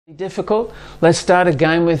Difficult. Let's start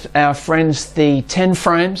again with our friends, the 10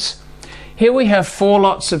 frames. Here we have 4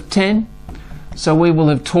 lots of 10. So we will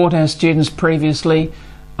have taught our students previously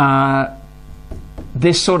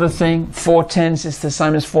this sort of thing. 4 tens is the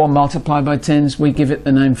same as 4 multiplied by 10s. We give it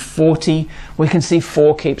the name 40. We can see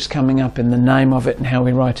 4 keeps coming up in the name of it and how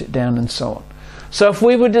we write it down and so on. So if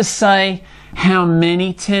we were to say how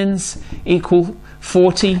many 10s equal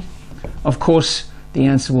 40, of course the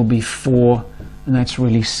answer will be 4. And that's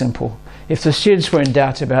really simple. If the students were in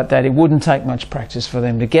doubt about that, it wouldn't take much practice for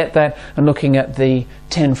them to get that. And looking at the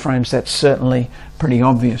 10 frames, that's certainly pretty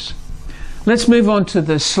obvious. Let's move on to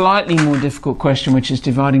the slightly more difficult question, which is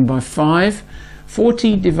dividing by 5.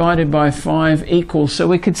 40 divided by 5 equals, so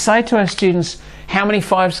we could say to our students, how many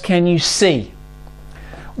 5s can you see?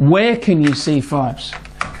 Where can you see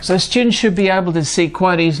 5s? So students should be able to see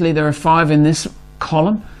quite easily there are 5 in this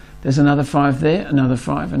column. There's another 5 there, another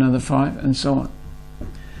 5, another 5, and so on.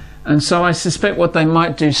 And so I suspect what they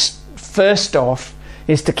might do first off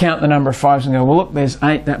is to count the number of 5s and go, well, look, there's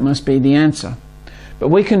 8, that must be the answer. But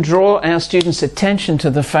we can draw our students' attention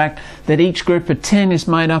to the fact that each group of 10 is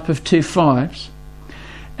made up of 2 5s,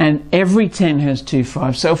 and every 10 has 2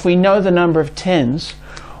 5s. So if we know the number of 10s,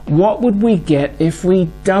 what would we get if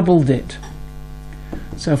we doubled it?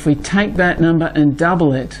 So if we take that number and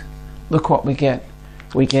double it, look what we get.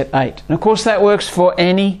 We get 8. And of course that works for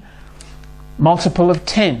any multiple of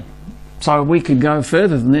 10. So we could go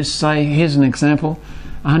further than this, say, here's an example,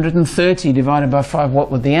 130 divided by 5,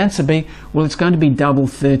 what would the answer be? Well, it's going to be double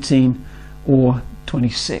 13 or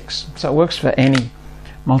 26. So it works for any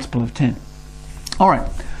multiple of 10. Alright,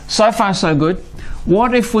 so far so good.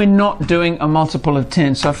 What if we're not doing a multiple of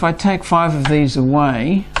 10? So if I take 5 of these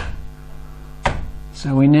away,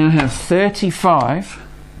 so we now have 35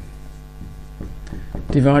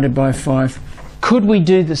 divided by 5. Could we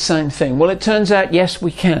do the same thing? Well, it turns out yes,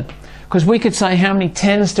 we can. Because we could say, how many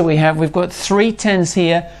 10s do we have? We've got 3 10s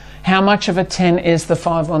here. How much of a 10 is the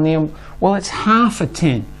 5 on the end? Well, it's half a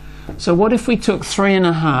 10. So what if we took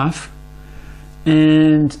 3.5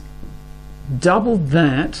 and doubled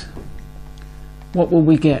that? What will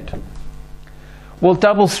we get? Well,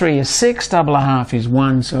 double 3 is 6, double a half is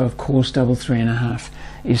 1, so of course double 3.5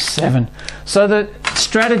 is 7. So the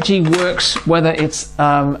strategy works whether it's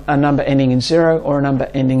a number ending in 0 or a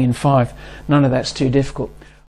number ending in 5. None of that's too difficult.